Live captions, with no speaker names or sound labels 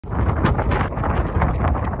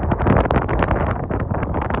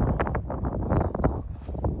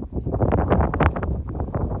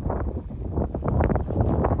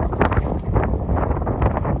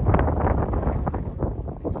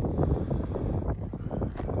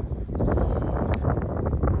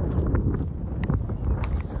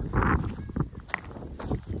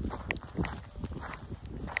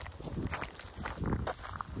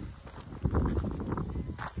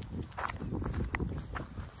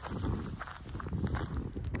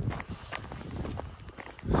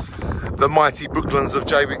the mighty brooklands of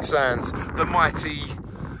Jaywick Sands, the mighty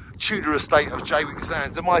Tudor estate of Jaywick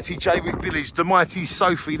Sands, the mighty Jaywick village, the mighty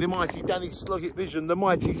Sophie, the mighty Danny Sloggett Vision, the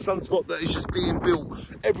mighty sunspot that is just being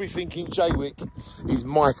built. Everything in Jaywick is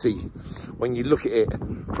mighty when you look at it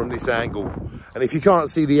from this angle. And if you can't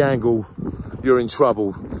see the angle, you're in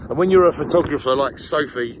trouble. And when you're a photographer like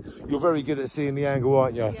Sophie, you're very good at seeing the angle,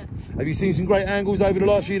 aren't you? Yeah. Have you seen some great angles over the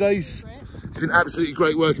last few days? It's been absolutely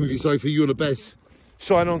great working with you, Sophie. You're the best.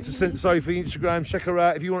 Shine on to Sophie Instagram. Check her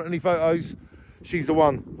out if you want any photos. She's the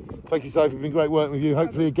one. Thank you, Sophie. It's been great working with you.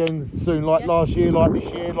 Hopefully again soon, like last year, like this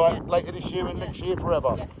year, like later this year and next year,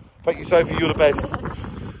 forever. Yeah. Thank you, Sophie. You're the best.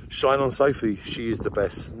 Shine on Sophie. She is the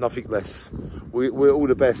best. Nothing less. We're all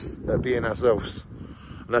the best at being ourselves.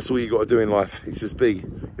 And that's all you got to do in life. It's just be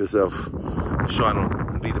yourself. And shine on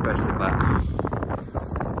and be the best at that.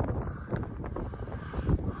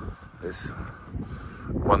 There's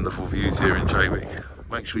wonderful views here in Jaywick.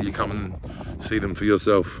 Make sure you come and see them for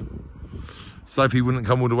yourself. Sophie wouldn't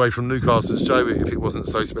come all the way from Newcastle to Jaywick if it wasn't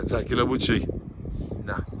so spectacular, would she?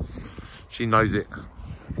 No, she knows it.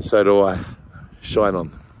 So do I. Shine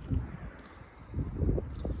on.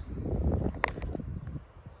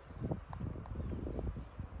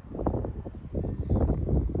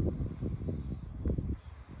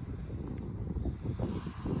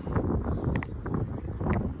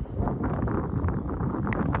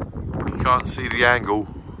 If you can't see the angle,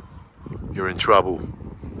 you're in trouble.